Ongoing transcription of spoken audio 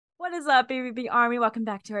What is up, BVB Army? Welcome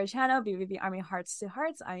back to our channel, BVB Army Hearts to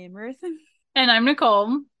Hearts. I am Ruth. And I'm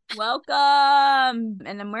Nicole. Welcome.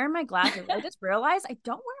 And I'm wearing my glasses. I just realized I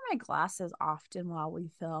don't wear my glasses often while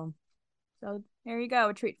we film. So there you go,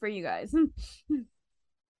 a treat for you guys.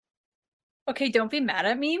 Okay, don't be mad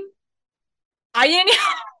at me. I didn't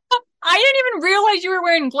I didn't even realize you were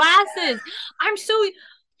wearing glasses. I'm so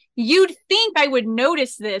You'd think I would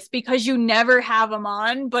notice this because you never have them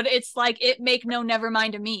on, but it's like it make no never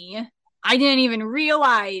mind to me. I didn't even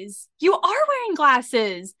realize you are wearing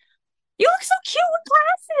glasses. You look so cute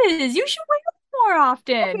with glasses. You should wear them more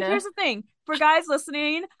Okay, often. here's the thing. For guys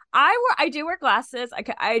listening, I do wear glasses.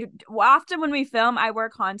 I often when we film, I wear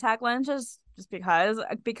contact lenses just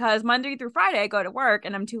because Monday through Friday I go to work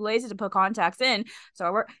and I'm too lazy to put contacts in. So I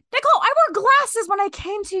wear Nicole, I wore glasses when I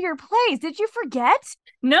came to your place. Did you forget?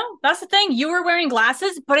 No, that's the thing. You were wearing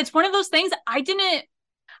glasses, but it's one of those things I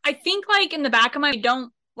think like in the back of my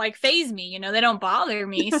don't like phase me, they don't bother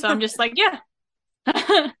me. So I'm just like, yeah.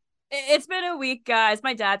 It's been a week, guys.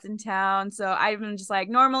 My dad's in town, so I've been just like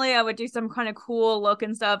normally I would do some kind of cool look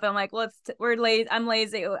and stuff. I'm like, we're lazy. I'm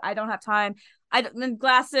lazy. I don't have time. Then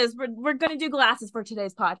glasses. We're gonna do glasses for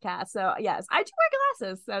today's podcast. So yes, I do wear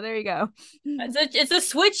glasses. So there you go. It's a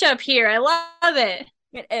switch up here. I love it.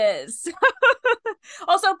 It is.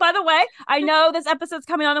 Also, by the way, I know this episode's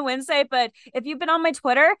coming on a Wednesday, but if you've been on my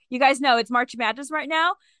Twitter, you guys know it's March Madness right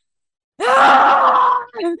now.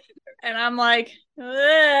 And I'm like,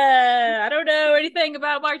 I don't know anything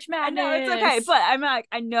about March I know it's okay, Madness. but I'm like,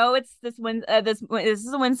 I know it's this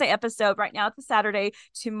is a Wednesday episode. Right now it's a Saturday.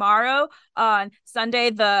 Tomorrow on Sunday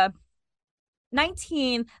the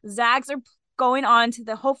 19th, Zags are going on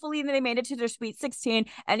to hopefully they made it to their Sweet 16.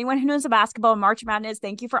 Anyone who knows the basketball March Madness,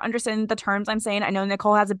 thank you for understanding the terms I'm saying. I know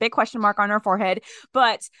Nicole has a big question mark on her forehead,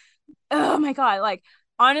 but oh my god, like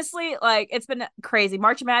honestly, like it's been crazy.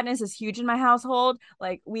 March Madness is huge in my household.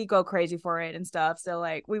 Like we go crazy for it and stuff. So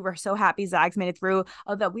like we were so happy Zags made it through.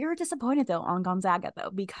 Although we were disappointed though on Gonzaga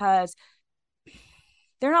though because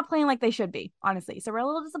they're not playing like they should be, honestly. So we're a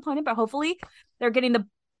little disappointed, but hopefully they're getting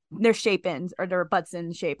their shape in or their butts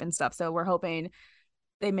in shape and stuff. So we're hoping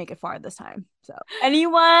they make it far this time. So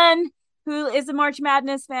anyone who is a March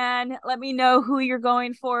Madness fan, let me know who you're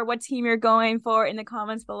going for, what team you're going for in the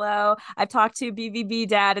comments below. I've talked to BVB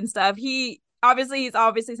dad and stuff. He's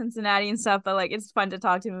obviously Cincinnati and stuff, but like it's fun to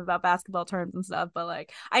talk to him about basketball terms and stuff. But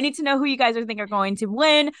like I need to know who you guys are going to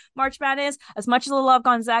win March Madness. As much as I love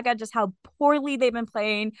Gonzaga, just how poorly they've been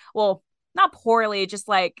playing. Well, not poorly, just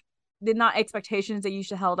like the not expectations they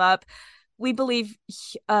usually held up. We believe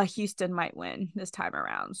Houston might win this time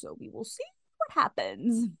around, so we will see what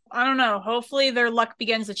happens. I don't know. Hopefully their luck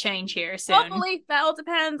begins to change here soon. Hopefully, that all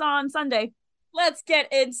depends on Sunday. Let's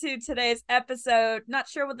get into today's episode. Not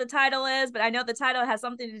sure what the title is, but I know the title has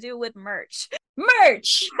something to do with merch.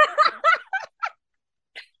 Merch!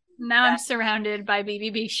 Now I'm surrounded by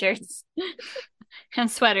BBB shirts and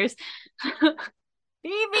sweaters.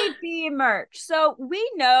 BVB merch. So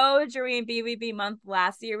we know during BVB month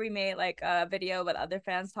last year, we made like a video with other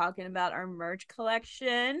fans talking about our merch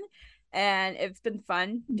collection. And it's been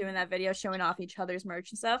fun doing that video, showing off each other's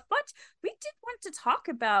merch and stuff. But we did want to talk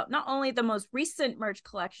about not only the most recent merch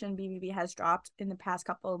collection BVB has dropped in the past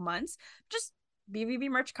couple of months, just BVB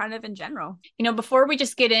merch kind of in general. Before we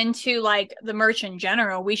just get into like the merch in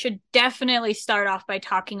general, we should definitely start off by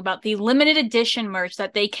talking about the limited edition merch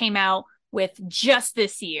that they came out with just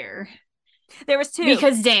this year. There was two.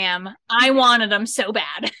 Because damn, I wanted them so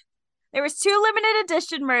bad. There was two limited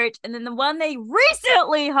edition merch, and then the one they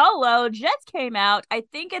recently just came out. I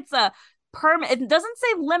think it's a permit. It doesn't say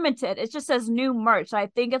limited. It just says new merch. So I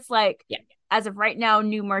think it's like Yeah. as of right now,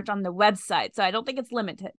 new merch on the website. So I don't think it's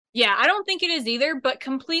limited. Yeah, I don't think it is either, but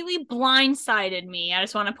completely blindsided me. I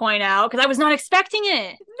just want to point out because I was not expecting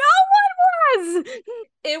it. No one was.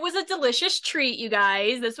 It was a delicious treat, you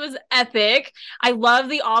guys. This was epic. I love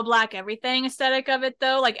the all black everything aesthetic of it,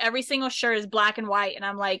 though. Like every single shirt is black and white, and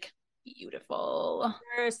I'm like, beautiful.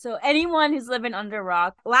 So anyone who's living under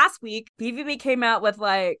rock, last week BVB came out with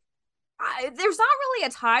like there's not really a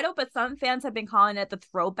title, but some fans have been calling it the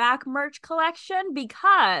throwback merch collection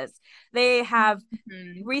because they have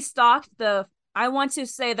restocked I want to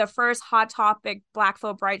say the first Hot Topic Black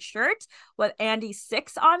Faux Bright shirt with Andy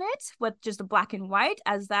 6 on it, with just a black and white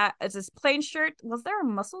as this plain shirt. Was there a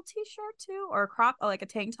muscle t-shirt too, or a crop, or like a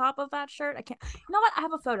tank top of that shirt? I can't. You know what? I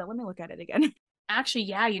have a photo. Let me look at it again. Actually,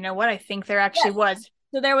 yeah, you know what? I think there actually was.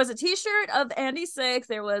 So there was a t-shirt of Andy Six.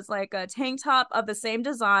 There was like a tank top of the same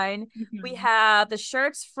design. We Mhm. have the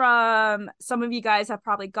shirts from some of you guys have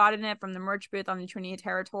probably gotten it from the merch booth on the Trinity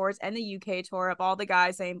Terror tours and the UK tour of all the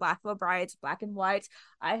guys saying Black Veil Brides, black and white.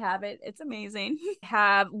 I have it. It's amazing.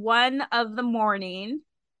 Have one of the morning.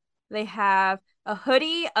 They have a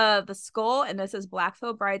hoodie of the skull, and this is Black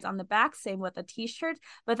Veil Brides on the back, same with a t-shirt.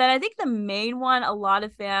 But then I think the main one, a lot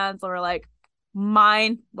of fans were like,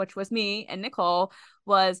 mine, which was me and Nicole,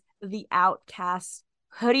 was the Outcast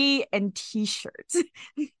hoodie and t-shirt.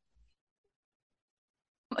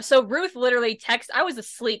 So Ruth literally texted. I was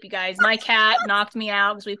asleep, you guys. My cat knocked me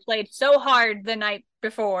out because we played so hard the night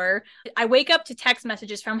before. I wake up to text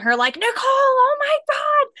messages from her like, Nicole, oh my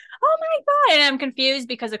God, oh my God. And I'm confused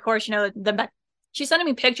because, of course, she's sending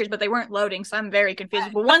me pictures, but they weren't loading. So I'm very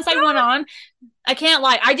confused. But once I went on, I can't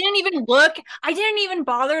lie. I didn't even look. I didn't even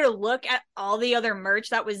bother to look at all the other merch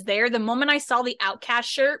that was there. The moment I saw the Outcast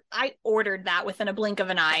shirt, I ordered that within a blink of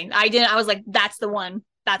an eye. I was like, that's the one.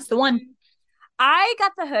 That's the one. I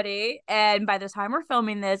got the hoodie, and by the time we're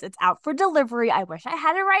filming this, it's out for delivery. I wish I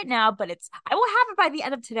had it right now, but I will have it by the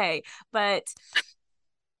end of today. But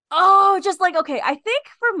oh, just like okay, I think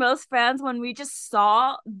for most fans, when we just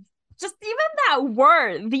saw just even that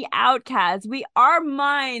word, the outcast, our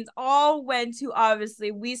minds all went to obviously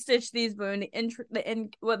we stitched these wounds,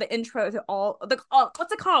 the intro to all the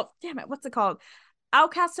what's it called? Damn it, what's it called?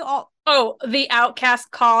 Outcast to all. Oh, the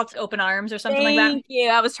Outcast call to open arms or something like that. Thank you.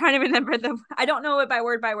 I was trying to remember I don't know it by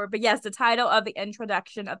word, but yes, the title of the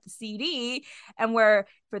introduction of the CD. And where,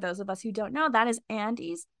 for those of us who don't know, that is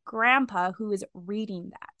Andy's grandpa who is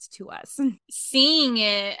reading that to us. Seeing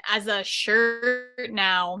it as a shirt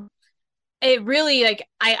now, it really like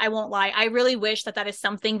I won't lie, I really wish that is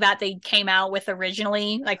something that they came out with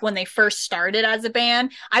originally, like when they first started as a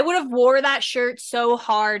band. I would have wore that shirt so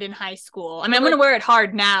hard in high school. I mean, I'm gonna wear it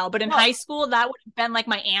hard now, but in high school that would have been like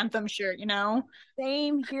my anthem shirt, you know.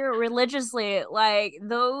 Same here, religiously, like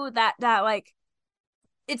though that like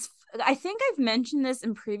it's I think I've mentioned this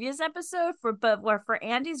in previous episode but where for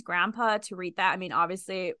Andy's grandpa to read that, I mean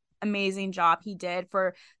obviously amazing job he did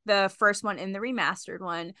for the first one and the remastered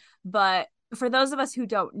one, but for those of us who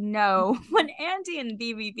don't know, when Andy and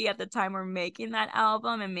BVB at the time were making that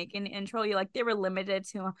album and making the intro, you like they were limited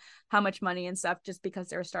to how much money and stuff just because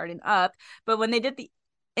they were starting up. But when they did the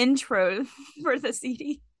intro for the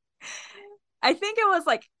CD, I think it was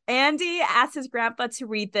like Andy asked his grandpa to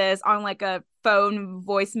read this on like a phone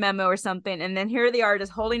voice memo or something. And then here they are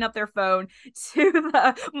just holding up their phone to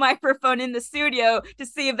the microphone in the studio to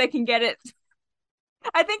see if they can get it.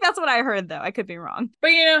 I think that's what I heard, though. I could be wrong.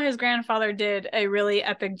 But his grandfather did a really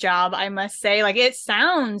epic job, I must say. Like, it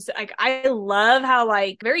sounds like I love how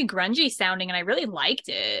like very grungy sounding, and I really liked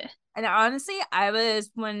it. And honestly, I was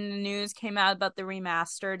when the news came out about the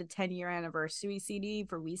remastered 10-year anniversary CD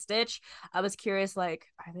for We Stitch, I was curious, like,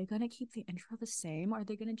 are they gonna keep the intro the same? Or are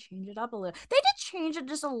they gonna change it up a little? They did change it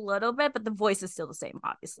just a little bit, but the voice is still the same,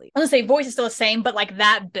 obviously. I was gonna say voice is still the same, but like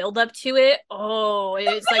that build up to it, oh,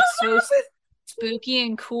 it's like so spooky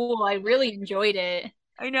and cool. I really enjoyed it.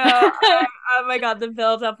 I know. Oh my god, the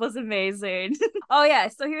build up was amazing. Oh yeah,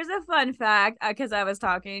 so here's a fun fact because I was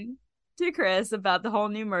talking to Chris about the whole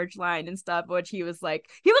new merch line and stuff, which he was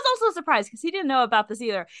also surprised because he didn't know about this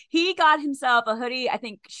either. He got himself a hoodie, I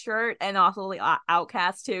think, shirt, and also the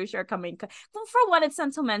Outcast too shirt coming. For one, it's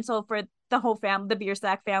sentimental for the whole family, the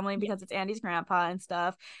Bierstack family, because it's Andy's grandpa and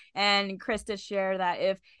stuff. And Chris did share that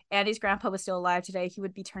if Andy's grandpa was still alive today, he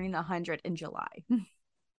would be turning 100 in July.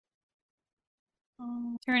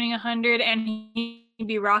 Turning 100, and he'd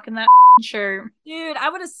be rocking that shirt. Dude, I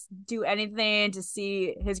would do anything to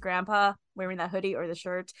see his grandpa wearing that hoodie or the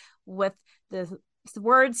shirt with the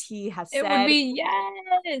words he has said. It would be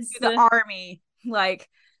yes to the army. Like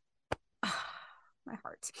my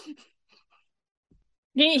heart.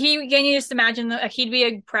 Can you just imagine that he'd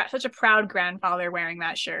be such a proud grandfather wearing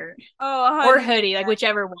that shirt? Oh, or hoodie, like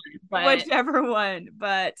whichever one.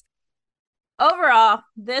 But overall,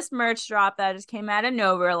 this merch drop that just came out of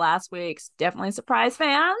nowhere last week definitely surprised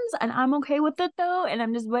fans, and I'm okay with it though. And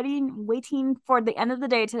I'm just waiting for the end of the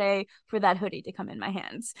day today for that hoodie to come in my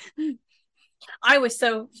hands. I was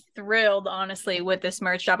so thrilled, honestly, with this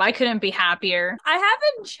merch drop. I couldn't be happier. I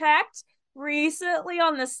haven't checked recently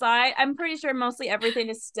on the site. I'm pretty sure mostly everything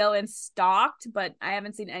is still in stocked, but I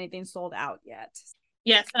haven't seen anything sold out yet.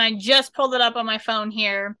 Yes, and I just pulled it up on my phone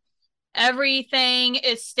here. Everything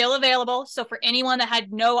is still available. So for anyone that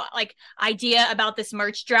had no like idea about this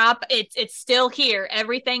merch drop, it's still here.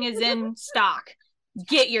 Everything is in stock.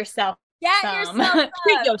 Get yourself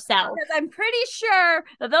Treat yourself. Because I'm pretty sure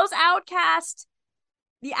that those Outcast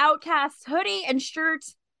the Outcast hoodie and shirt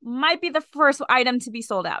might be the first item to be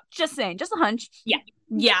sold out. Just saying, just a hunch. Yeah.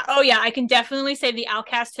 Yeah. Oh, yeah. I can definitely say the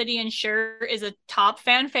Outcast hoodie and shirt is a top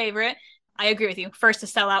fan favorite. I agree with you. First to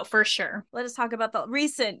sell out for sure. Let us talk about the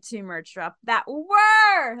recent two merch drop that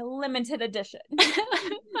were limited edition.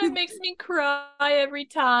 It makes me cry every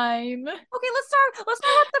time. Okay, let's start with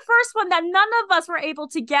the first one that none of us were able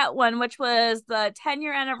to get one, which was the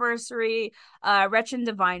 10-year anniversary Wretched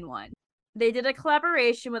Divine one. They did a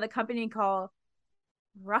collaboration with a company called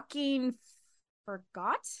Rucking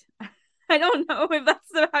Forgot. I don't know if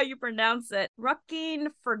that's how you pronounce it. Rucking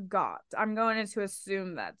Forgot. I'm going to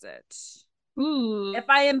assume that's it. Ooh. If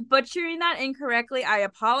I am butchering that incorrectly, I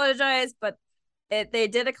apologize, but they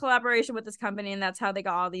did a collaboration with this company, and that's how they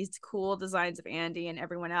got all these cool designs of Andy and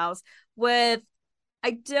everyone else. With,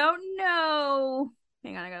 I don't know.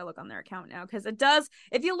 Hang on, I gotta look on their account now because it does.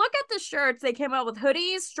 If you look at the shirts, they came out with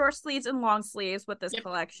hoodies, short sleeves, and long sleeves with this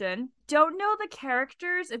collection. Don't know the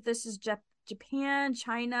characters if this is Japan,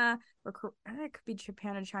 China, or it could be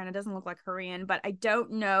Japan and China. It doesn't look like Korean, but I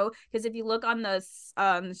don't know because if you look on the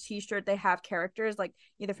t-shirt, they have characters like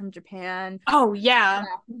either from Japan. Oh yeah.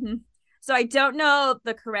 Mm-hmm. So I don't know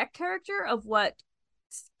the correct character of what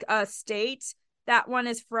state that one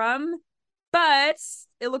is from, but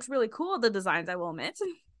it looks really cool. The designs, I will admit.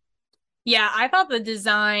 Yeah, I thought the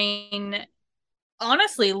design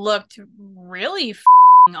honestly looked really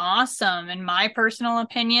awesome in my personal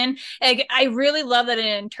opinion. I really love that it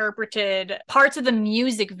interpreted parts of the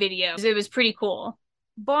music video. It was pretty cool.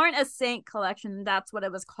 Born a Saint collection, that's what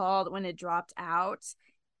it was called when it dropped out.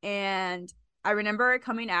 And I remember it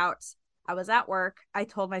coming out. I was at work. I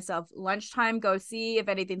told myself, lunchtime, go see if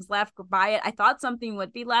anything's left, go buy it. I thought something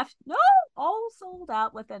would be left. No, all sold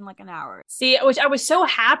out within like an hour. See, which I was so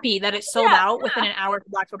happy that it sold out within an hour for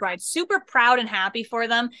Blackfoot Bride. Super proud and happy for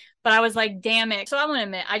them. But I was like, damn it. So I'm going to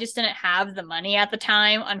admit, I just didn't have the money at the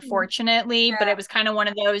time, unfortunately. Yeah. But it was kind of one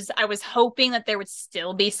of those, I was hoping that there would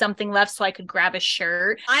still be something left so I could grab a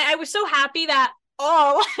shirt. I was so happy that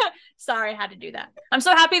sorry, I had to do that. I'm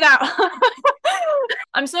so happy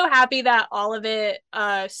that all of it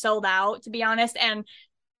sold out, to be honest. And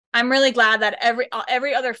I'm really glad that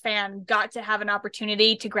every other fan got to have an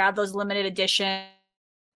opportunity to grab those limited edition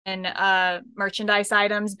and merchandise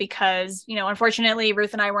items because, you know, unfortunately,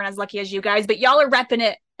 Ruth and I weren't as lucky as you guys, but y'all are repping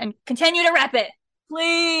it and continue to rep it.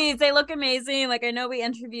 Please, they look amazing. Like, I know we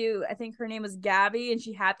interviewed, I think her name was Gabby, and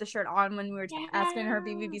she had the shirt on when we were asking her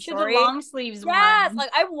BVB story. The long sleeves one. Like,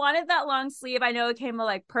 I wanted that long sleeve. I know it came with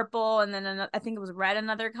like purple, and then I think it was red,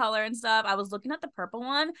 another color and stuff. I was looking at the purple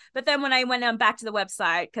one, but then when I went back to the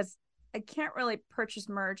website, because I can't really purchase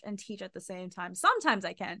merch and teach at the same time. Sometimes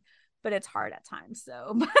I can, but it's hard at times.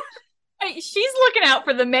 So she's looking out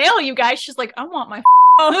for the mail, you guys. She's like, I want my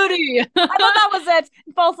hoodie. I thought that was it.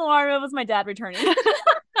 False alarm. It was my dad returning.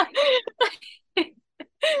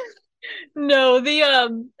 No,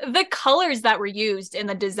 the colors that were used in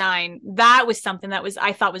the design, that was something that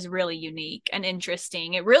I thought was really unique and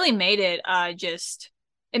interesting. It really made it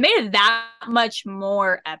that much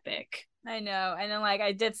more epic. I know. And then, like,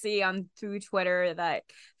 I did see through Twitter that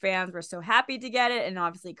fans were so happy to get it. And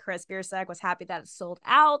obviously Chris Biersack was happy that it sold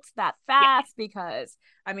out that fast because,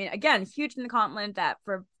 I mean, again, huge in the compliment that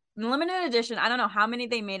for limited edition, I don't know how many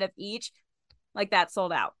they made of each, like that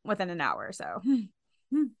sold out within an hour. So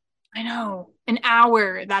I know. An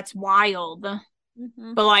hour. That's wild.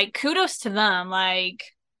 Mm-hmm. But, like, kudos to them. Like,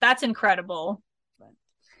 that's incredible.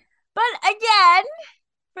 But again,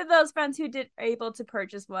 for those friends who did able to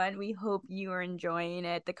purchase one, we hope you are enjoying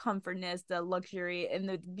it. The comfortness, the luxury, and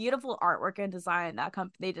the beautiful artwork and design that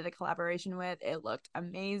they did a collaboration with. It looked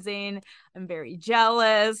amazing. I'm very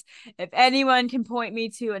jealous. If anyone can point me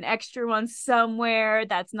to an extra one somewhere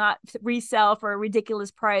that's not resale for a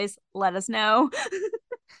ridiculous price, let us know.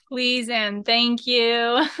 Please and thank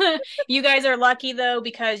you. You guys are lucky though,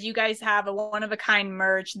 because you guys have a one-of-a-kind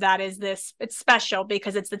merch that is it's special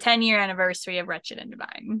because it's the 10-year anniversary of Wretched and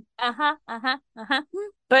Divine.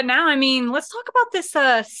 But now, I mean, let's talk about this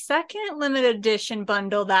second limited edition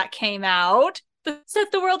bundle that came out.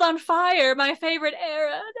 Set the World on Fire, my favorite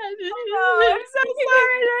era. Oh, I'm so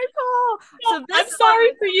sorry, Nicole. I'm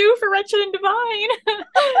sorry for you for Wretched and Divine.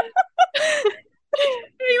 I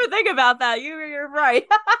didn't even think about that. You're right.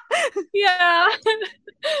 Yeah.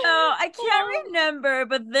 So I can't remember,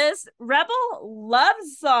 but this Rebel Love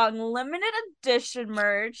Song limited edition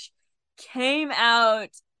merch came out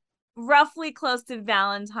roughly close to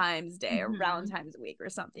Valentine's Day or Valentine's Week or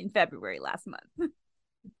something, February last month.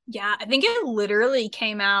 Yeah, I think it literally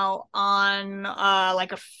came out on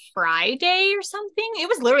like a Friday or something. It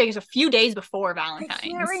was literally just a few days before I can't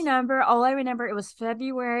Valentine's. remember. All I remember it was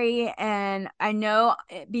February, and I know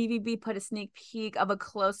BVB put a sneak peek of a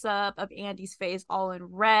close up of Andy's face all in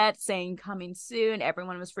red, saying "coming soon."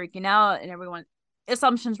 Everyone was freaking out, and everyone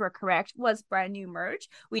assumptions were correct. Was brand new merch.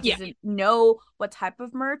 We Yeah. just didn't know what type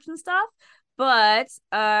of merch and stuff. But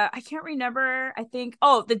I can't remember. I think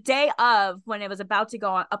the day of when it was about to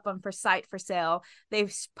go on up on for site for sale, they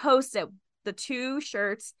posted the two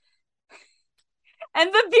shirts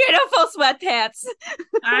and the beautiful sweatpants.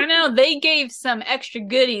 I know they gave some extra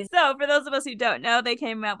goodies. So, for those of us who don't know, they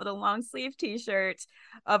came out with a long sleeve t shirt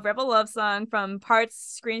of Rebel Love Song from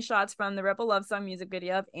parts screenshots from the Rebel Love Song music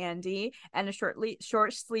video of Andy, and a short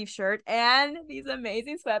sleeve shirt, and these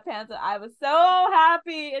amazing sweatpants that I was so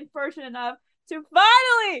happy and fortunate enough to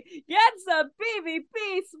finally get some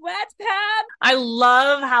BVB sweatpants. I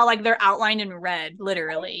love how like they're outlined in red,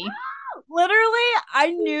 literally. Literally,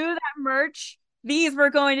 I knew that merch, these were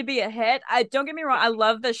going to be a hit. I don't get me wrong, I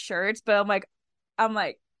love the shirts, but I'm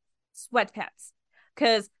like sweatpants.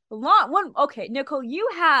 Because long one, okay, Nicole, you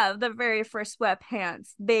have the very first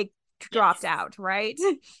sweatpants. They dropped Yes. out, right?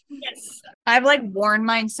 Yes. I've like worn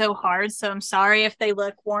mine so hard, so I'm sorry if they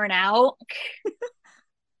look worn out.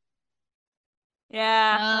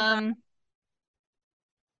 Yeah. Um,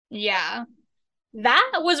 yeah.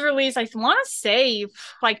 That was released, I want to say,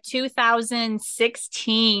 like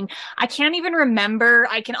 2016. I can't even remember.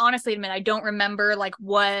 I can honestly admit I don't remember like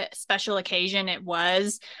what special occasion it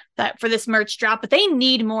was that for this merch drop, but they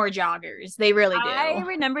need more joggers. They really I do.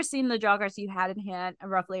 remember seeing the joggers you had in hand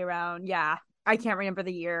roughly around, yeah. I can't remember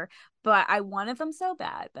the year, but I wanted them so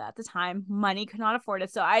bad. But at the time, money could not afford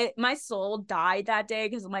it. So my soul died that day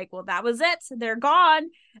because I'm like, well, that was it. They're gone.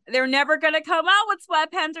 They're never gonna come out with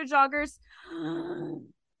sweatpants or joggers.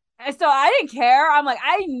 So I didn't care. I'm like,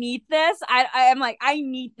 I need this. I am like, I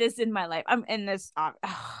need this in my life. I'm in this.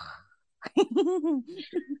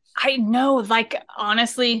 I know, like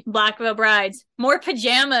honestly, Black Veil Brides, more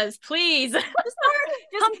pajamas, please. just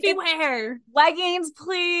Comfy wear. leggings,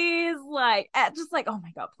 please. Like, just like, oh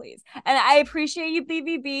my god, please. And I appreciate you,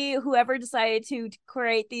 BVB, whoever decided to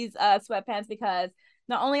create these sweatpants, because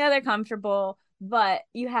not only are they comfortable, but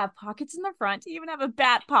you have pockets in the front. You even have a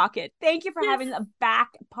back pocket. Thank you for Yes. having a back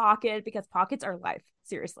pocket, because pockets are life.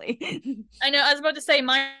 Seriously. I know, I was about to say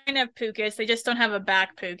mine have pookas, they just don't have a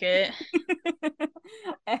back pooket.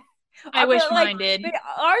 I wish But like mine did. ours are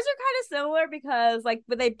kind of similar because like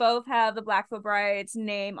but they both have the Blackfoot Bride's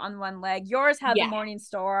name on one leg. Yours had the Yeah. Morning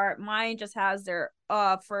Star. Mine just has their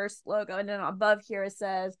first logo, and then above here it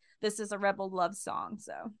says this is a Rebel love song.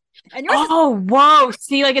 So, and yours is, Oh, whoa.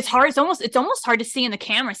 See, like it's hard. It's almost hard to see in the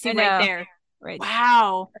camera. See I right know, there. right?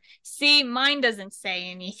 Wow. See, mine doesn't say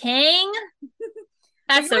anything. But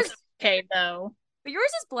That's yours, okay though. but yours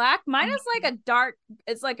is black. Mine is like a dark.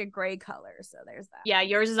 It's like a gray color. So there's that. Yeah,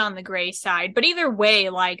 yours is on the gray side. But either way,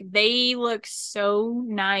 like they look so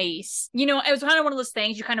nice. You know, it was kind of one of those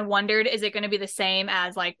things you kind of wondered, is it going to be the same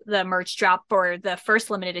as like the merch drop for the first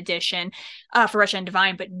limited edition for Russia and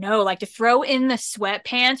Divine? But no, like to throw in the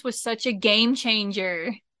sweatpants was such a game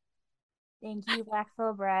changer. Thank you,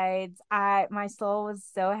 Blackfoot Brides. My soul was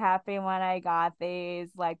so happy when I got these,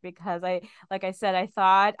 like because like I said, I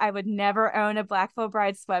thought I would never own a Blackfoot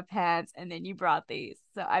Bride sweatpants, and then you brought these.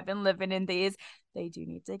 So I've been living in these. They do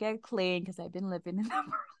need to get clean because I've been living in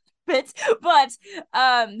them bit, but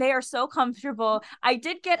they are so comfortable. I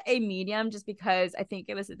did get a medium just because I think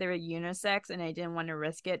it was they were unisex and I didn't want to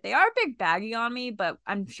risk it. They are a big baggy on me, but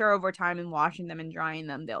I'm sure over time and washing them and drying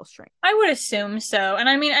them they'll shrink. I would assume so. And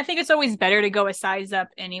I mean, I think it's always better to go a size up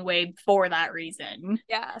anyway for that reason.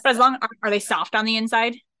 Yeah, But as so long are they soft on the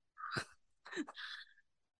inside?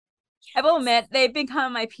 I will admit they've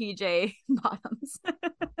become my PJ bottoms.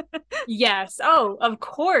 Yes. Oh, of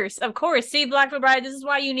course. Of course. See, Black Bride, this is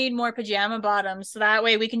why you need more pajama bottoms. So that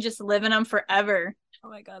way we can just live in them forever. Oh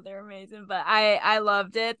my god, they're amazing. But I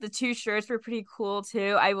loved it. The two shirts were pretty cool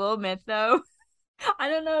too. I will admit though. I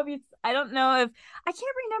don't know if I can't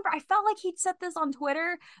remember. I felt like he'd set this on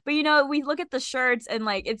Twitter, but we look at the shirts and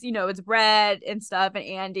like it's red and stuff, and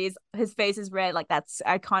Andy's his face is red, like that's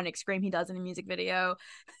iconic scream he does in the music video.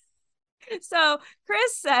 So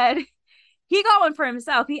Chris said he got one for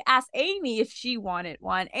himself. He asked Amy if she wanted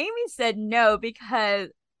one. Amy said no because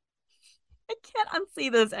I can't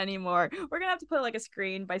unsee this anymore. We're gonna have to put like a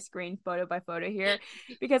screen by screen, photo by photo here,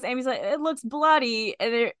 because Amy's like, it looks bloody,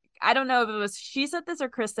 and I don't know if it was she said this or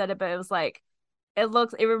Chris said it, but it was like it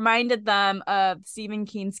reminded them of Stephen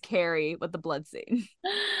King's Carrie with the blood scene.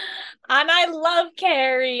 And I love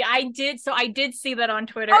Carrie. I did see that on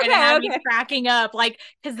Twitter and it Okay, had me okay. cracking up. Like,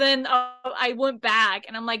 because then I went back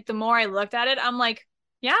and I'm like, the more I looked at it, I'm like,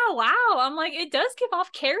 yeah, wow. I'm like, it does give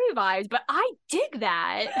off Carrie vibes, but I dig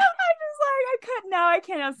that. I just like I could now I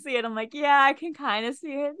cannot see it. I'm like, yeah, I can kind of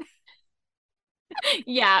see it.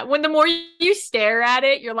 Yeah, when the more you stare at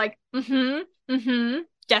it, you're like,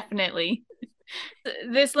 definitely.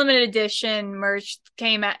 This limited edition merch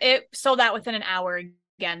came out, it sold out within an hour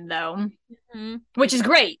again, though, Mm-hmm. which is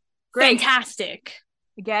great. Great. Fantastic.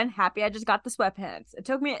 Again, happy I just got the sweatpants. It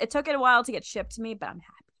took it a while to get shipped to me, but I'm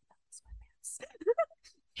happy about the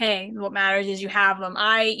sweatpants. Hey, what matters is you have them.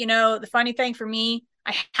 The funny thing for me,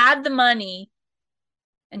 I had the money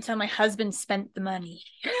until my husband spent the money.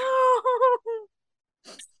 No.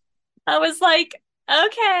 I was like,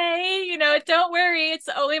 okay, don't worry, it's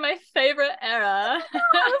only my favorite era. I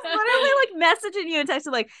was literally like messaging you and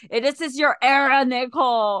texting like, "This is your era,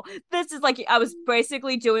 Nicole. This is like," I was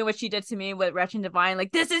basically doing what she did to me with Wretched Divine.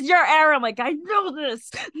 Like, this is your era. I'm like, I know this.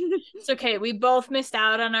 It's okay. We both missed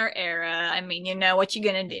out on our era. I mean, you know what you're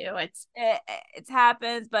gonna do. It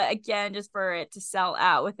happens, but again, just for it to sell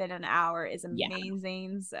out within an hour is Yeah,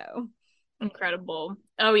 amazing. So incredible.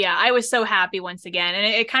 Oh yeah, I was so happy once again, and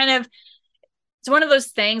it kind of it's one of those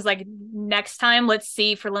things like next time, let's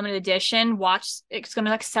see for limited edition, watch it's gonna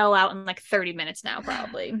like sell out in like 30 minutes now,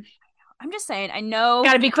 probably. I'm just saying, I know.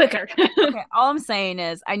 Gotta be quicker. Okay, all I'm saying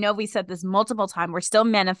is, I know we said this multiple times. We're still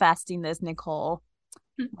manifesting this, Nicole.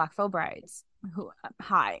 Blackville Brides. Who?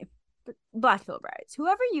 Hi, Blackville Brides.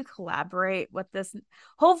 Whoever you collaborate with this,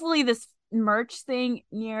 hopefully this merch thing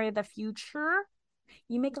near the future.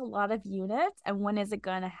 You make a lot of units, and when is it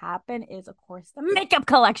going to happen? Is of course the makeup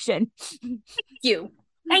collection.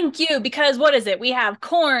 Thank you. Because what is it? We have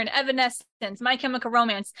Corn, Evanescence, My Chemical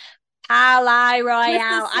Romance, Ally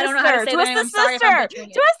Royale. I don't know how to say that. I'm sorry if I'm butchering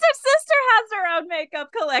it. Twisted Sister has her own makeup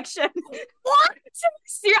collection. What? I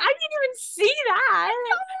didn't even see that.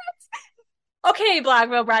 Okay,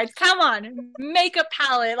 Blackville Brides, come on, makeup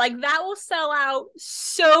palette, like that will sell out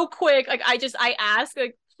so quick. Like I ask,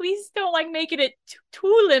 like, please don't like make it a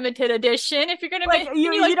too limited edition. If you're gonna like make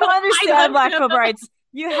you don't understand, Blackville Brides.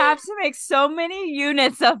 You have to make so many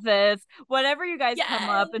units of this. Whatever you guys come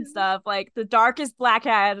up and stuff, like the darkest black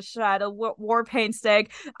shadow, war paint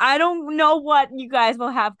stick. I don't know what you guys will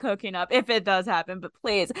have cooking up if it does happen, but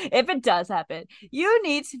please, if it does happen, you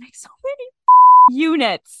need to make so many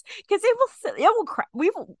units because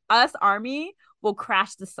us army will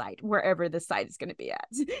crash the site wherever the site is going to be at.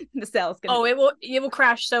 The sale is going to it will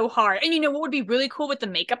crash so hard. And you know what would be really cool with the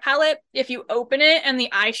makeup palette? If you open it and the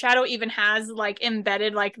eyeshadow even has like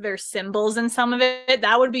embedded like their symbols in some of it,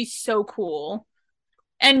 that would be so cool.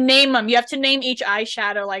 And name them. You have to name each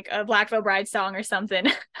eyeshadow like a Black Veil Bride song or something.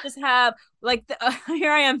 Just have like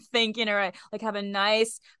here I am thinking, all right, like have a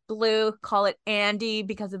nice blue, call it Andy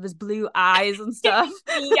because of his blue eyes and stuff.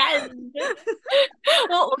 Yes.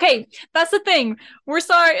 Well, okay, that's the thing. We're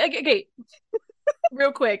sorry. Okay,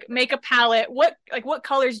 real quick, makeup palette. What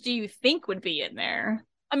colors do you think would be in there?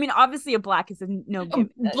 I mean, obviously, a black is a no given.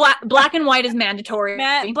 Black and white is mandatory.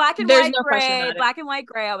 Black and There's white no gray. Black and white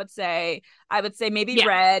gray. I would say maybe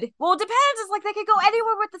red. Well, it depends. It's like they could go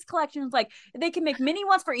anywhere with this collection. It's like they can make mini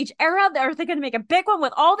ones for each era. Are they going to make a big one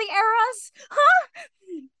with all the eras? Huh?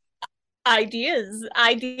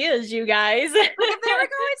 Ideas, you guys. Like if they were going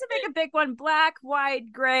to make a big one, black, white,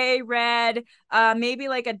 gray, red, maybe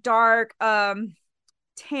like a dark,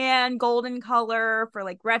 tan golden color for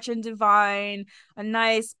like Wretched Divine, a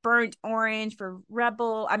nice burnt orange for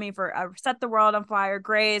Rebel, for Set the World on Fire,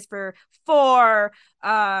 grays for 4,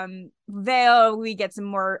 Veil, we get some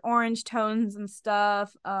more orange tones and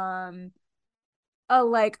stuff. Oh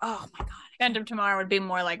my god, End of Tomorrow would be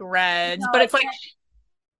more like reds, but it's like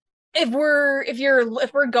if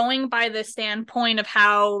we're going by the standpoint of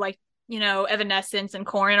how like Evanescence and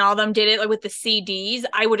Korn and all of them did it like with the CDs,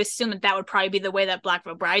 I would assume that would probably be the way that Black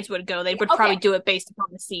Veil Brides would go. They would probably do it based upon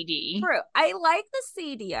the CD. True. I like the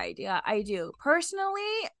CD idea. I do. Personally,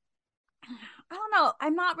 I don't know.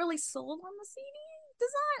 I'm not really sold on the CD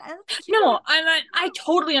design. No, I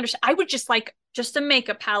totally understand. I would just like a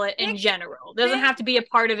makeup palette in general. It doesn't have to be a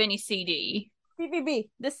part of any CD. BVB.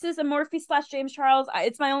 This is a Morphe / James Charles.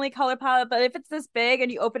 It's my only color palette, but if it's this big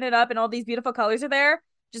and you open it up and all these beautiful colors are there,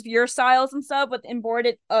 just your styles and stuff with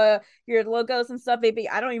embroidered your logos and stuff, maybe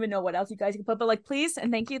I don't even know what else you guys can put, but like please and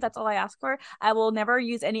thank you, that's all I ask for. I will never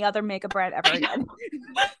use any other makeup brand ever again.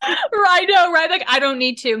 I know, right? Like I don't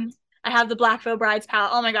need to. I have the Black Veil Brides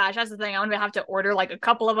palette. Oh my gosh, that's the thing. I'm gonna have to order like a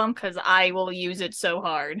couple of them because I will use it so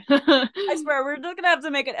hard. I swear, we're just gonna have to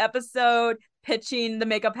make an episode pitching the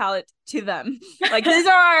makeup palette to them. Like, these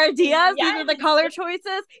are our ideas. These are the Yes. color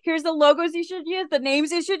choices. Here's the logos you should use, the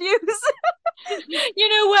names you should use. You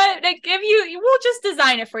know what? Like, if we'll just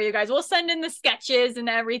design it for you guys. We'll send in the sketches and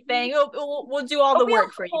everything. We'll do all the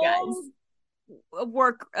work for you guys.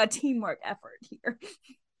 A teamwork effort here.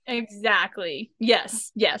 Exactly.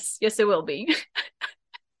 Yes. It will be.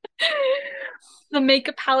 The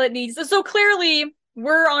makeup palette needs. So clearly,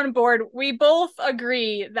 we're on board. We both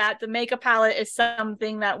agree that the makeup palette is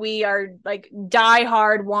something that we are like die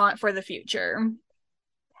hard want for the future.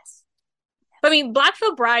 Yes. But I mean, Black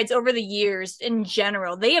Veil Brides over the years in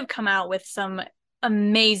general, they have come out with some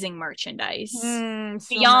amazing merchandise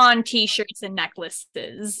beyond t-shirts and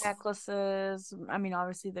necklaces. I mean,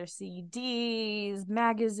 obviously there's CDs,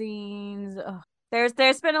 magazines. Ugh. There's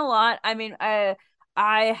been a lot. I mean, I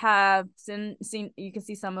have seen you can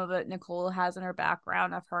see some of it Nicole has in her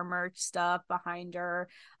background of her merch stuff behind her,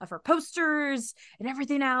 of her posters and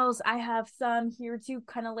everything else. I have some here too,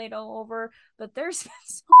 kind of laid all over, but there's been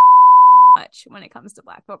so much when it comes to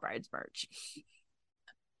Black Veil Brides merch.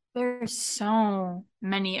 There's so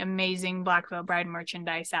many amazing Black Veil Bride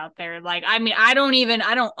merchandise out there. Like, I mean, I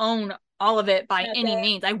don't own all of it by any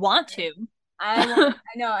means. I want to. I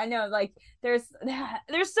know. Like, there's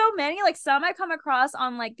so many. Like, some I come across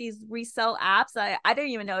on like these resell apps I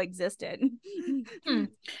didn't even know existed. I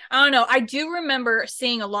don't know. I do remember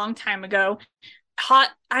seeing a long time ago.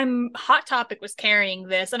 Hot Topic was carrying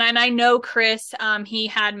this, and I know Chris he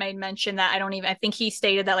had made mention that I think he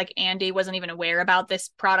stated that like Andy wasn't even aware about this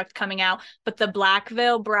product coming out, but the Black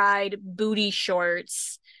Veil Bride booty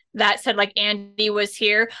shorts that said like Andy was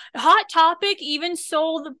here. Hot Topic even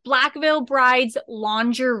sold Black Veil Bride's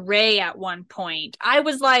lingerie at one point. I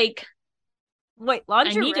was like, wait,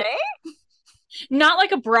 lingerie? Not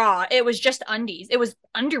like a bra, it was just undies. It was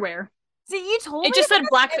underwear. See, you told me it just said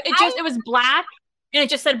black. It was black. And it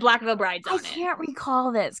just said Black Veil Brides on it. I can't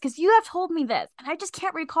recall this because you have told me this, and I just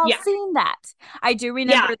can't recall seeing that. I do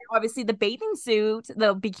remember, obviously, the bathing suit,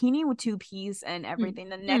 the bikini with two-piece and everything,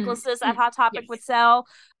 the necklaces that Hot Topic would sell.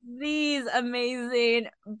 These amazing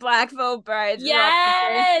Black Veil Brides.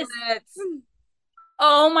 Yes!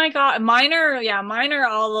 Oh my god, mine are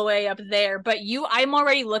all the way up there. But I'm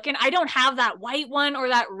already looking. I don't have that white one or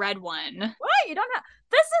that red one. What? You don't have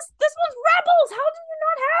this one's Rebels. How do you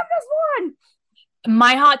not have this one?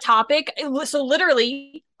 My Hot Topic. So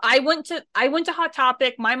literally, I went to Hot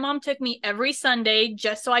Topic. My mom took me every Sunday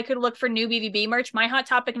just so I could look for new BVB merch. My Hot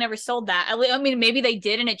Topic never sold that. I mean, maybe they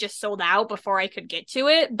did and it just sold out before I could get to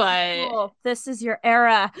it. But this is your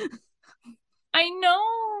era. I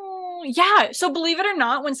know. Yeah. So believe it or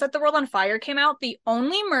not, when Set the World on Fire came out, the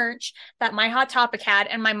only merch that my Hot Topic had,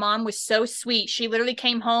 and my mom was so sweet, she literally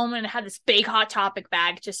came home and had this big Hot Topic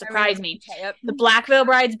bag to surprise me. The Black Veil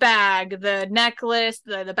Brides bag, the necklace,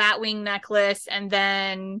 the Batwing necklace, and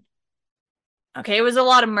then it was a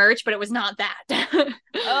lot of merch, but it was not that.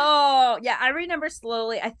 Oh, yeah. I remember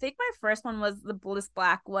slowly. I think my first one was this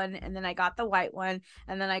black one, and then I got the white one,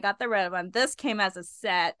 and then I got the red one. This came as a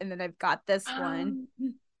set, and then I've got this one.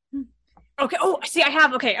 Okay. Oh, see, I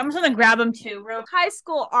have. Okay, I'm just gonna grab them too. High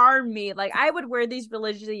school army. Like, I would wear these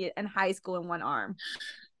religiously in high school in one arm.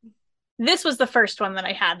 This was the first one that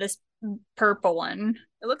I had, this purple one.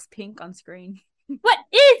 It looks pink on screen. What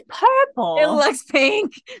is purple? It looks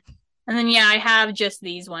pink. And then I have just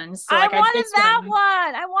these ones. So, I wanted that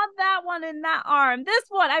one. I want that one in that arm. This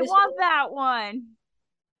one. I want that one.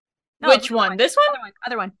 No, which one? This one?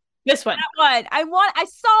 Other one. This one. That one. I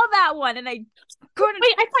saw that one and I couldn't.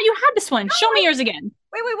 Wait, I thought you had this one. No, show me yours again.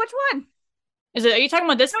 Wait, which one? Are you talking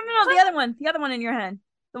about this? No, the other one. The other one in your hand.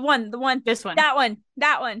 The one. This one. That one.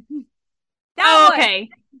 Okay.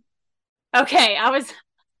 Okay, I was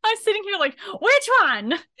sitting here like, which one?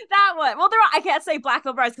 That one. Well, I can't say Black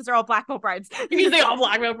Veil Brides because they're all Black Veil Brides. Because they all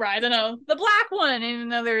Black Veil Brides. I know. The black one, even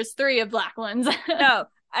though there's 3 of black ones. No,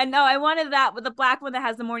 I know. I wanted that with the black one that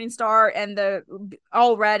has the Morning Star and the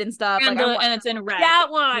all red and stuff. And, and it's in red. That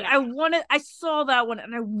one. Yeah. I saw that one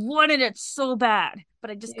and I wanted it so bad.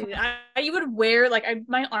 But I just couldn't. You would wear,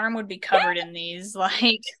 my arm would be covered in these.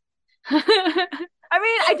 Like... I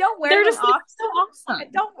mean, I don't wear them often. So awesome. I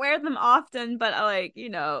don't wear them often, but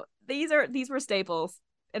these were staples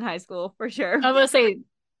in high school for sure. I was gonna say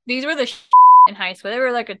these were the in high school. They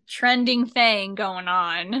were like a trending thing going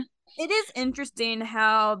on. It is interesting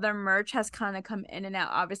how their merch has kind of come in and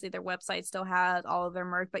out. Obviously, their website still has all of their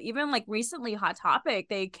merch, but even like recently, Hot Topic,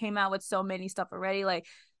 they came out with so many stuff already, like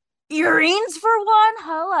earrings for one.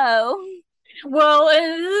 Hello. Well,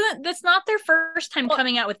 that's not their first time Well,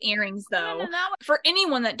 coming out with earrings, no, no, though. no. For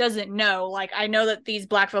anyone that doesn't know, like, I know that these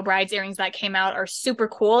Black Veil Brides earrings that came out are super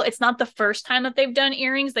cool. It's not the first time that they've done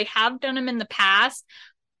earrings. They have done them in the past.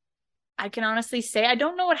 I can honestly say I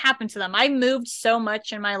don't know what happened to them. I moved so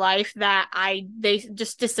much in my life that they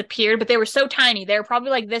just disappeared, but they were so tiny. They were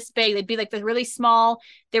probably like this big. They'd be like this really small.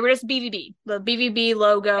 They were just BVB, the BVB I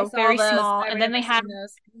logo, saw very those. small. I And then remember seeing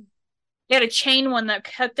those. they had a chain one that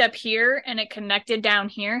hooked up here and it connected down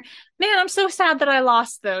here. Man, I'm so sad that I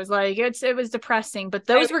lost those. Like it was depressing, but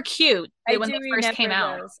I those were cute I when do they first came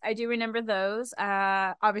remember out. those. I do remember those.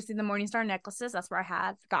 Obviously the Morningstar necklaces. That's where I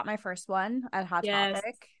had got my first one at Hot Yes.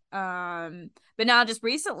 Topic. But now just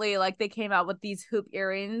recently, like they came out with these hoop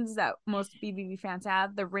earrings that most BBB fans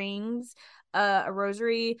have, the rings, a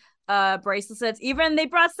rosary, bracelets. Even they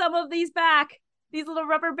brought some of these back. These little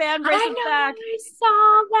rubber band I bracelets back. know, I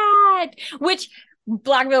saw that. Which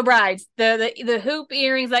Black Veil Brides, the hoop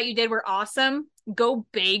earrings that you did were awesome. Go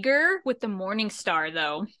bigger with the Morning Star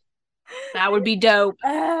though. That would be dope.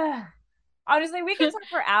 Honestly, we can talk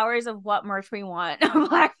for hours of what merch we want on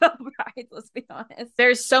Black Veil Brides, let's be honest.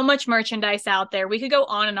 There's so much merchandise out there. We could go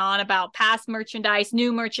on and on about past merchandise,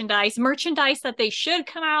 new merchandise, merchandise that they should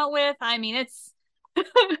come out with. I mean, it's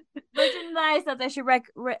Merchandise that they should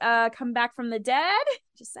come back from the dead.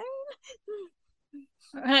 Just saying.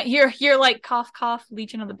 you're like cough cough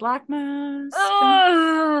Legion of the Black Mask.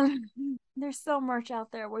 Oh, there's so much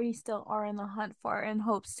out there where you still are in the hunt for and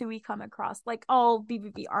hopes to we come across. Like all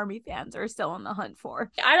BBB Army fans are still on the hunt for.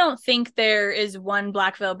 I don't think there is one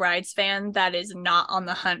Black Veil Brides fan that is not on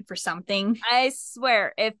the hunt for something. I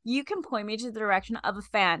swear, if you can point me to the direction of a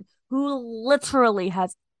fan who literally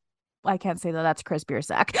has, I can't say that that's Chris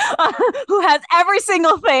Biersack, who has every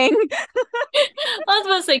single thing. I was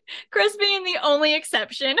supposed to say Chris being the only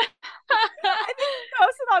exception. I think he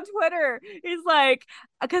posted on Twitter. He's like,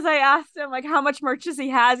 because I asked him like how much merch he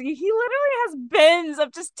has. He literally has bins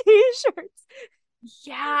of just t-shirts.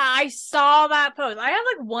 Yeah, I saw that post. I have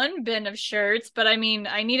like one bin of shirts, but I mean,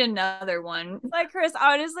 I need another one. Like Chris,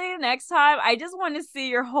 honestly, next time I just want to see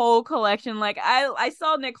your whole collection. Like I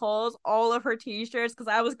saw Nicole's all of her t-shirts because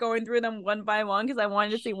I was going through them one by one because I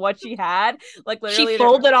wanted to see what she had. Like She literally,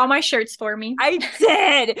 folded all my shirts for me. I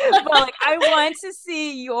did, but like I want to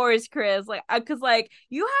see yours, Chris. Like, because like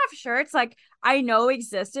you have shirts like I know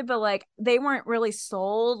existed, but like they weren't really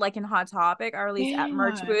sold like in Hot Topic or at least at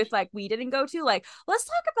merch Yeah. booth like we didn't go to. Like, let's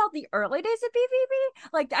talk about the early days of BVB.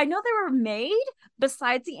 Like, I know they were made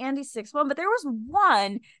besides the Andy Six one, but there was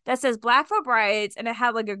one that says Black Veil Brides and it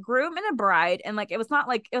had like a groom and a bride, and like it was not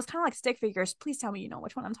like it was kind of like stick figures. Please tell me you know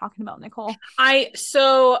which one I'm talking about, Nicole. I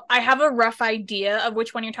have a rough idea of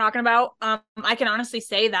which one you're talking about. I can honestly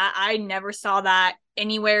say that I never saw that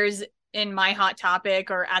anywheres in my Hot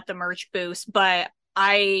Topic or at the merch booth, but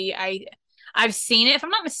I've seen it. If I'm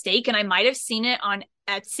not mistaken, I might have seen it on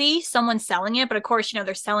Etsy, someone selling it, but of course,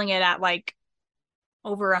 they're selling it at like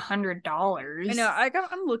over I $100. know.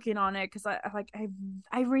 I'm looking on it because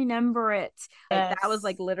I remember it. Like that was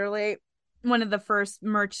like Yes. literally one of the first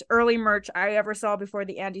early merch I ever saw before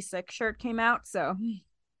the Andy Six shirt came out. So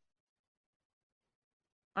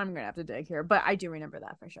I'm gonna have to dig here, but I do remember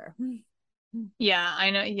that for sure. Yeah, I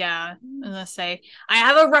know. Yeah, I was gonna say I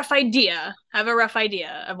have a rough idea. I have a rough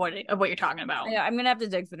idea of what you're talking about. Yeah, I'm gonna have to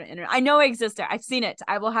dig through the internet. I know it existed. I've seen it.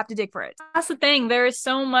 I will have to dig for it. That's the thing. There is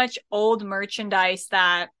so much old merchandise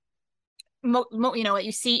that what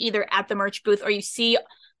you see either at the merch booth or you see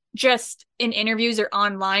just in interviews or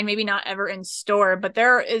online, maybe not ever in store, but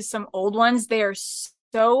there is some old ones. They are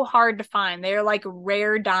so hard to find. They're like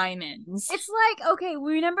rare diamonds. It's like, okay,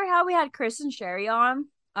 remember how we had Chris and Sherry on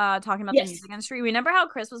talking about the Yes. music industry? Remember how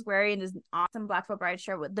Chris was wearing this awesome Black Veil Bride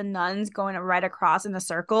shirt with the nuns going right across in the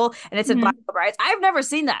circle and it said Mhm. Black Veil Brides? I've never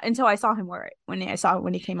seen that until I saw him wear it when I saw it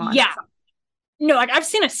when he came on. Yeah. No, like I've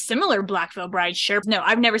seen a similar Black Veil Bride shirt. No,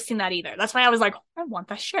 I've never seen that either. That's why I was like, I want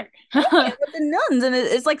that shirt. Yeah, with the nuns and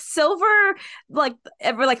it's like silver, like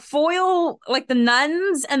ever like foil, like the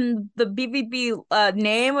nuns and the BBB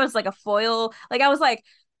name was like a foil. Like I was like,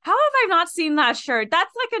 how have I not seen that shirt?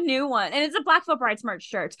 That's like a new one, and it's a Black Veil Brides merch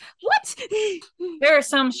shirt. What? There are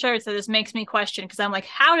some shirts that just makes me question because I'm like,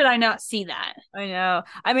 how did I not see that? I know.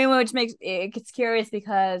 I mean, which makes it gets curious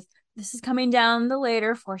because this is coming down the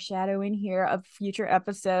later foreshadowing here of future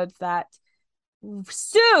episodes that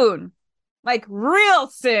soon, like real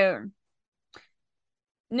soon,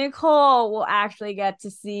 Nicole will actually get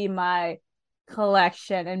to see my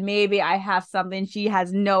collection, and maybe I have something she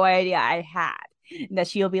has no idea I had. that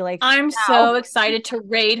she'll be like, I'm wow. so excited to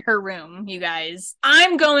raid her room, you guys.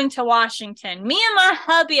 I'm going to Washington. Me and my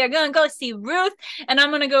hubby are gonna go see Ruth, and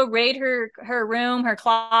I'm gonna go raid her room, her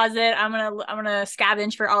closet. I'm gonna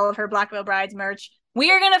scavenge for all of her Black Veil Brides merch.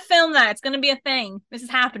 We are gonna film that. It's gonna be a thing. This is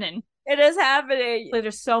happening. It is happening. Like,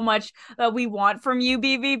 there's so much that we want from you,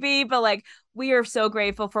 BVB, but like we are so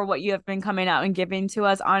grateful for what you have been coming out and giving to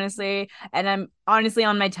us, honestly. And I'm honestly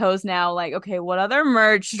on my toes now. Like, okay, what other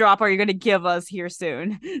merch drop are you going to give us here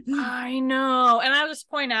soon? I know. And I'll just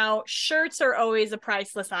point out, shirts are always a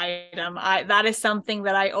priceless item. That is something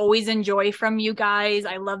that I always enjoy from you guys.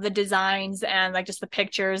 I love the designs and like just the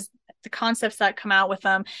pictures, the concepts that come out with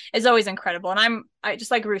them is always incredible. And I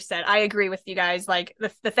just like Ruth said, I agree with you guys. Like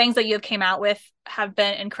the things that you have came out with have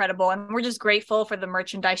been incredible. And we're just grateful for the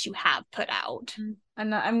merchandise you have put out.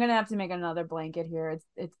 And I'm gonna have to make another blanket here.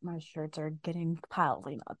 It's my shirts are getting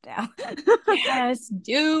piling up now. Yes,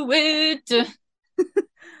 do it.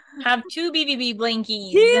 Have two BVB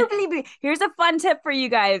blankies. Here's a fun tip for you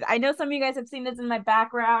guys. I know some of you guys have seen this in my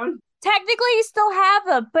background. Technically, you still have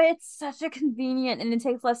them, but it's such a convenient and it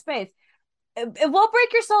takes less space. It will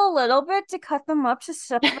break your soul a little bit to cut them up to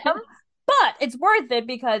ship them, but it's worth it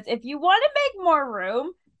because if you want to make more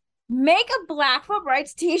room, make a Black Foot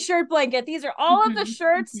Brights t-shirt blanket. These are all of the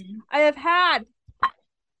shirts I have had.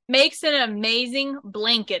 Makes an amazing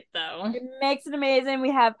blanket, though. It makes it amazing.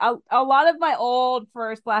 We have a lot of my old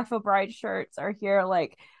first Black Foot Bright shirts are here,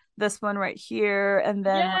 like this one right here, and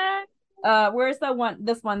then where's the one?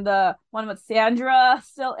 This one, the one with Sandra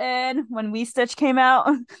still in when We Stitch came out.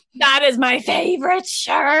 That is my favorite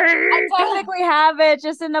shirt. I technically have it,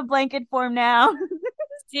 just in a blanket form now.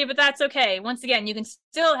 See, but that's okay. Once again, you can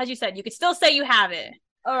still, as you said, you can still say you have it.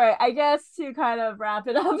 All right, I guess to kind of wrap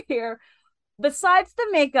it up here. Besides the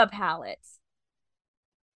makeup palettes,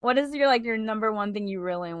 what is your number one thing you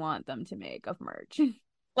really want them to make of merch?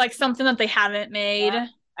 Like something that they haven't made. Yeah.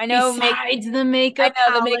 I know. Besides the makeup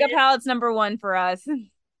the makeup palette's number one for us.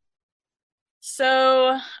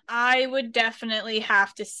 So I would definitely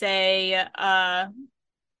have to say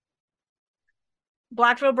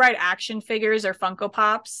Black Veil Bride action figures or Funko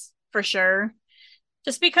Pops for sure.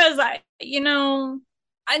 Just because I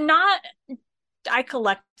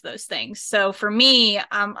collect those things. So for me,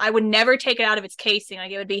 I would never take it out of its casing.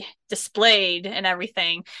 Like it would be displayed and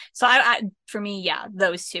everything. So for me, yeah,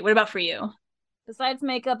 those two. What about for you? Besides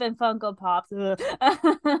makeup and Funko Pops,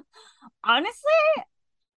 honestly,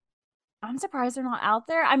 I'm surprised they're not out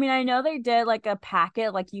there. I mean, I know they did like a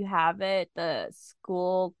packet, like you have it, the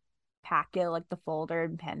school packet, like the folder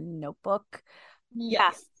and pen notebook.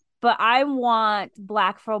 Yes. But I want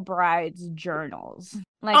Black Veil Brides journals.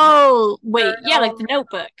 Like, oh, wait. Journal. Yeah, like the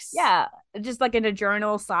notebooks. Yeah. Just like in a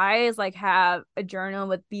journal size, like have a journal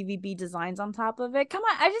with BVB designs on top of it. Come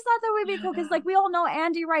on. I just thought that would be cool because like we all know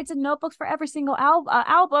Andy writes in notebooks for every single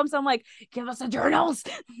album. So I'm like, give us the journals.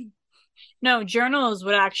 No, journals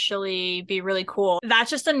would actually be really cool.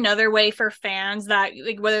 That's just another way for fans that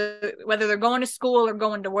like whether they're going to school or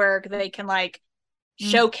going to work, they can like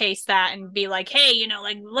showcase that and be like, hey,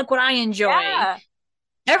 like look what I enjoy. Yeah.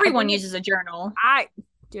 Everyone uses a journal. I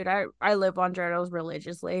live on journals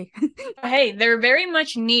religiously. Hey, they're very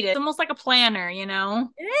much needed. It's almost like a planner,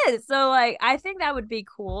 It is. So like I think that would be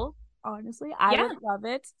cool. Honestly, I would love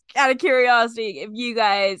it. Out of curiosity,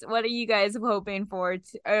 what are you guys hoping for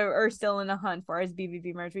or still in a hunt for as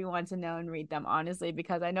BVB merch? We want to know and read them, honestly,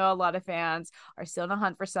 because I know a lot of fans are still in a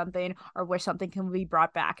hunt for something or wish something can be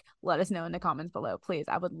brought back. Let us know in the comments below, please.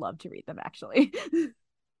 I would love to read them, actually.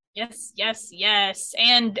 Yes.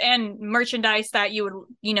 And merchandise that you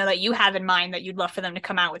would, that you have in mind that you'd love for them to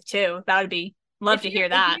come out with too. That would be love to hear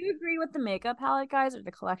that. Do you agree with the makeup palette, guys, or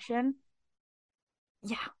the collection?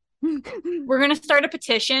 Yeah. We're gonna start a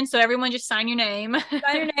petition, so everyone just sign your name.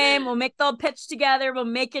 Sign your name. We'll make the pitch together. We'll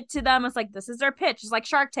make it to them. It's like this is our pitch. It's like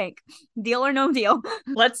Shark Tank. Deal or no deal.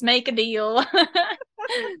 Let's make a deal. All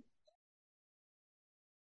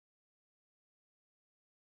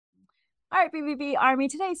right, BVB Army.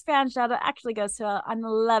 Today's fan shout out actually goes to a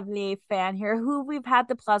lovely fan here who we've had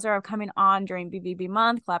the pleasure of coming on during BVB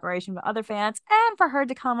month, collaboration with other fans, and for her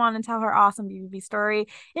to come on and tell her awesome BVB story.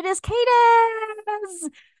 It is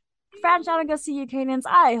Cadence. Fan shout out goes to you, Cadence.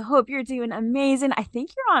 I hope you're doing amazing. I think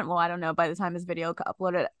you're on, well, I don't know by the time this video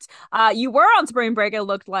uploaded. You were on spring break, it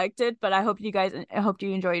looked like it, but I hope you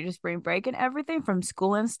enjoyed your spring break and everything from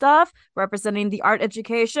school and stuff, representing the art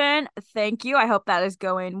education. Thank you. I hope that is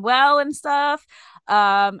going well and stuff.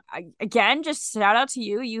 Again, just shout out to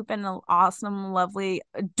you. You've been an awesome, lovely,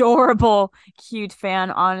 adorable, cute fan,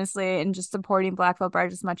 honestly, and just supporting Black Veil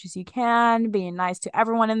Brides as much as you can, being nice to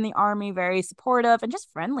everyone in the army, very supportive and just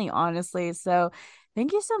friendly, honestly. honestly. So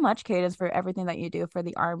thank you so much, Cadence, for everything that you do for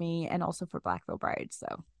the Army and also for Black Veil Bride. So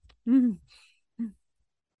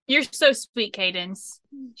You're so sweet, Cadence.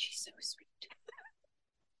 She's so sweet.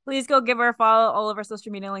 please go give her a follow. All of our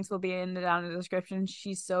social media links will be down in the description.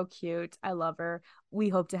 She's so cute. I love her. We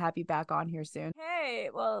hope to have you back on here soon. Hey,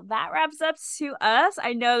 well, that wraps up to us.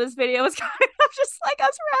 I know this video was kind of just like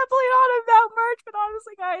us rambling on about merch, but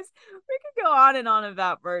honestly, guys, we could go on and on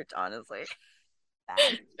about merch, honestly.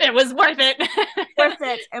 It was worth it. Worth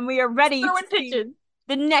it. And we are ready to see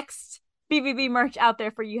the next BVB merch out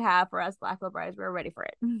there for you have for us Black Veil Brides. We're ready for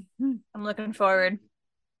it. I'm looking forward.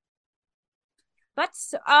 But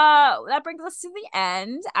that brings us to the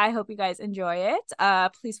end. I hope you guys enjoy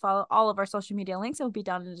it. Please follow all of our social media links. It will be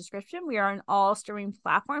down in the description. We are on all streaming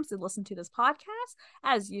platforms to listen to this podcast.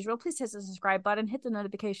 As usual, please hit the subscribe button, hit the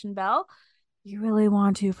notification bell. You really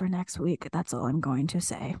want to for next week. That's all I'm going to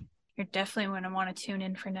say. You're definitely going to want to tune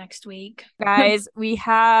in for next week. Guys, we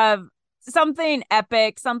have something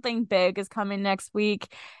epic, something big is coming next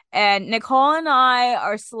week. And Nicole and I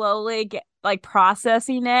are slowly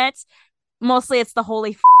processing it. Mostly it's the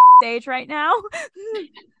holy stage right now.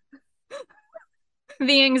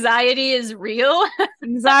 The anxiety is real.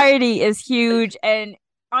 Anxiety is huge. And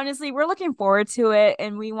honestly, we're looking forward to it.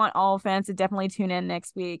 And we want all fans to definitely tune in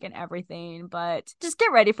next week and everything. But just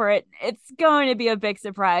get ready for it. It's going to be a big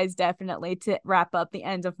surprise, definitely, to wrap up the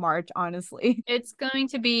end of March, honestly. It's going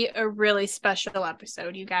to be a really special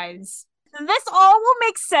episode, you guys. This all will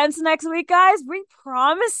make sense next week, guys. We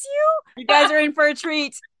promise you. You guys are in for a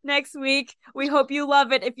treat next week. We hope you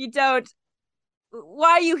love it. If you don't,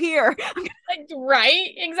 why are you here?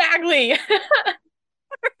 Right? Exactly. All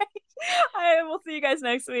right. I will see you guys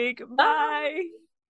next week. Bye.